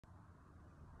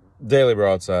Daily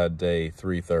Broadside, day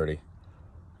 330.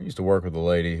 I used to work with a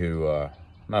lady who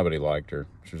nobody liked her.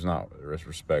 She was not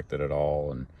respected at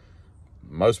all, and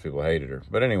most people hated her.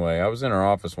 But anyway, I was in her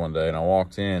office one day, and I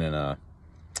walked in, and it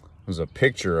was a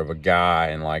picture of a guy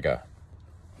in like a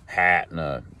hat and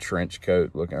a trench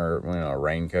coat, or a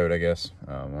raincoat, I guess.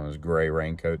 One of those gray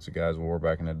raincoats the guys wore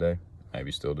back in the day.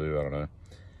 Maybe still do, I don't know.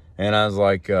 And I was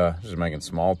like, just making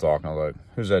small talk, and I was like,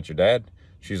 "Who's that, your dad?"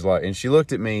 She's like, and she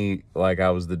looked at me like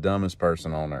I was the dumbest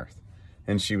person on earth.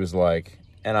 And she was like,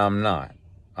 and I'm not.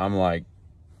 I'm like,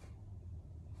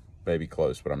 maybe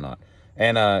close, but I'm not.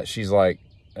 And she's like,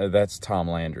 "That's Tom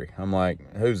Landry." I'm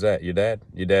like, "Who's that? Your dad?"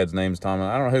 "Your dad's name's Tom."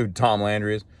 I don't know who Tom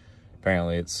Landry is.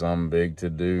 Apparently it's some big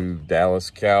to-do Dallas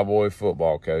Cowboy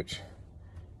football coach.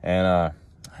 And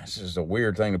it's just a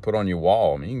weird thing to put on your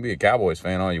wall. I mean, you can be a Cowboys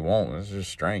fan all you want. It's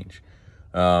just strange.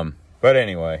 But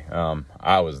anyway,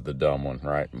 I was the dumb one,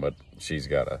 right? But she's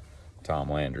got a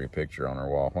Tom Landry picture on her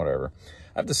wall, whatever.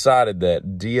 I've decided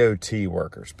that DOT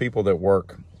workers, people that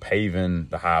work paving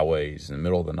the highways in the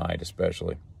middle of the night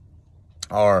especially,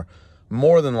 are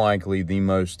more than likely the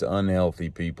most unhealthy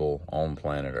people on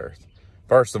planet Earth.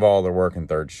 First of all, they're working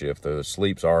third shift. The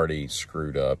sleep's already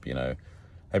screwed up, you know.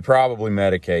 They probably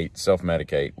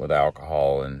self-medicate with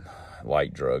alcohol and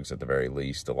light drugs at the very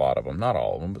least, a lot of them. Not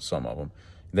all of them, but some of them.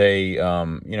 They,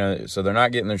 so they're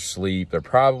not getting their sleep. They're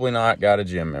probably not got a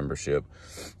gym membership.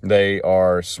 They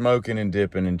are smoking and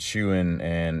dipping and chewing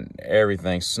and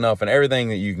everything, snuffing, everything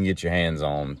that you can get your hands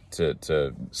on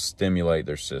to stimulate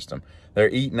their system. They're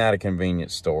eating out of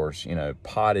convenience stores, you know,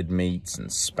 potted meats and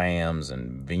Spams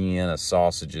and Vienna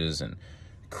sausages and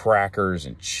crackers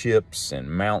and chips and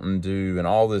Mountain Dew and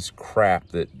all this crap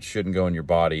that shouldn't go in your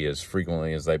body as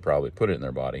frequently as they probably put it in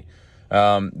their body.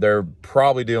 They're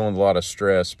probably dealing with a lot of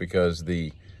stress because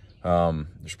there's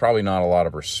probably not a lot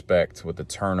of respect with the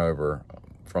turnover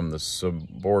from the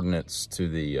subordinates to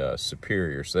the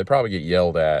superiors. So they probably get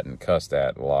yelled at and cussed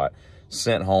at a lot,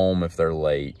 sent home if they're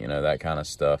late, you know, that kind of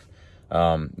stuff.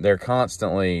 They're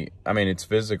constantly, I mean, it's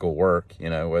physical work, you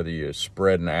know, whether you're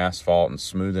spreading asphalt and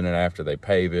smoothing it after they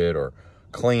pave it or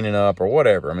cleaning up or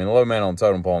whatever. I mean, the low man on the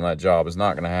totem pole on that job is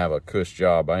not going to have a cush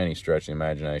job by any stretch of the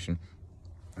imagination.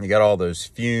 You got all those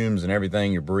fumes and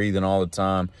everything. You're breathing all the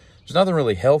time. There's nothing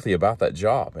really healthy about that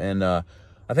job. And I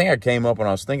think I came up when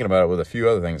I was thinking about it with a few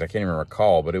other things. I can't even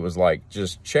recall, but it was like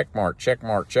just check mark, check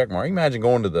mark, check mark. You imagine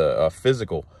going to the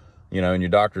physical, you know, and your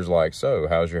doctor's like, "So,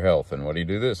 how's your health? And what do you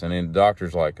do this?" And then the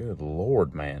doctor's like, "Good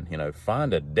Lord, man, you know,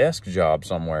 find a desk job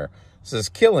somewhere. This is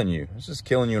killing you. This is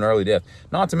killing you in early death."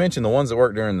 Not to mention the ones that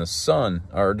work during the sun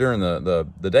or during the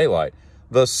daylight.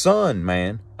 The sun,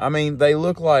 man. I mean, they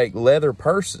look like leather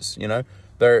purses, you know.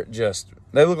 They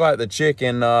look like the chick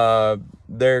in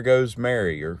There Goes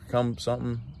Mary or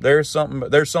There's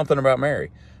something about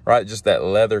Mary, right? Just that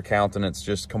leather countenance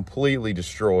just completely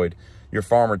destroyed. Your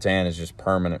farmer tan is just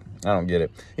permanent. I don't get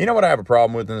it. You know what I have a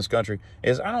problem with in this country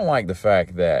is I don't like the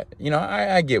fact that, you know,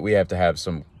 I get we have to have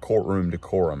some courtroom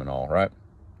decorum and all, right?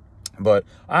 But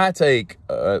I take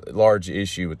a large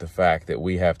issue with the fact that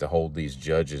we have to hold these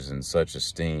judges in such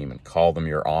esteem and call them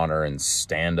your honor and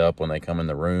stand up when they come in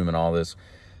the room and all this.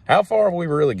 How far have we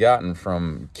really gotten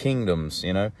from kingdoms,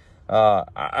 you know?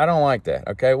 I don't like that,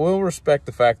 okay? We'll respect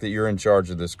the fact that you're in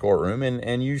charge of this courtroom,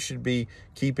 and you should be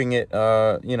keeping it,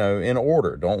 you know, in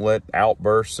order. Don't let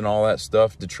outbursts and all that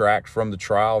stuff detract from the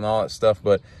trial and all that stuff.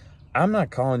 But I'm not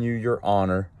calling you your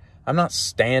honor. I'm not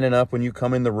standing up when you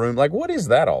come in the room. Like, what is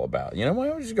that all about? You know, why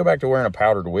don't we just go back to wearing a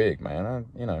powdered wig, man?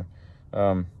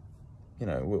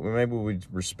 Maybe we'd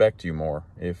respect you more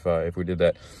if we did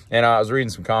that. And I was reading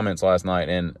some comments last night,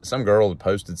 and some girl had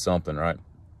posted something, right?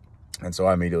 And so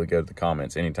I immediately go to the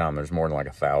comments. Anytime there's more than like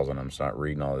 1,000, I'm start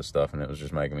reading all this stuff, and it was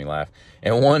just making me laugh.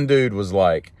 And one dude was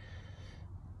like,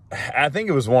 I think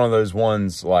it was one of those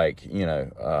ones like, you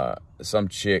know, some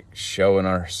chick showing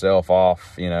herself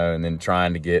off, you know, and then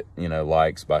trying to get, you know,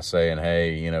 likes by saying,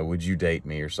 "Hey, you know, would you date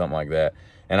me?" or something like that.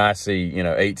 And I see, you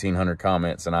know, 1,800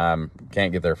 comments, and I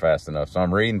can't get there fast enough. So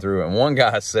I'm reading through it, and one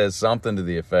guy says something to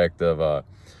the effect of,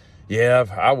 "Yeah,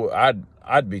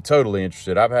 I'd be totally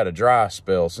interested. I've had a dry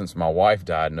spell since my wife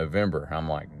died in November." I'm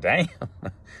like, damn.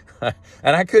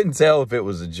 And I couldn't tell if it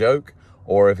was a joke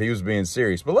or if he was being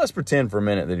serious. But let's pretend for a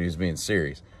minute that he was being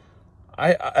serious.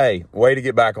 Hey, way to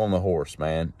get back on the horse,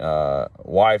 man.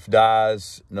 Wife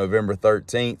dies November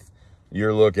 13th.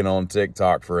 You're looking on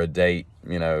TikTok for a date,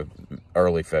 you know,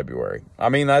 early February. I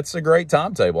mean, that's a great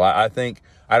timetable. I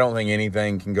don't think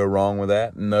anything can go wrong with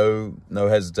that. No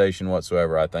hesitation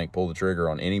whatsoever. I think pull the trigger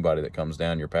on anybody that comes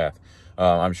down your path.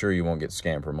 I'm sure you won't get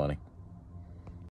scammed for money.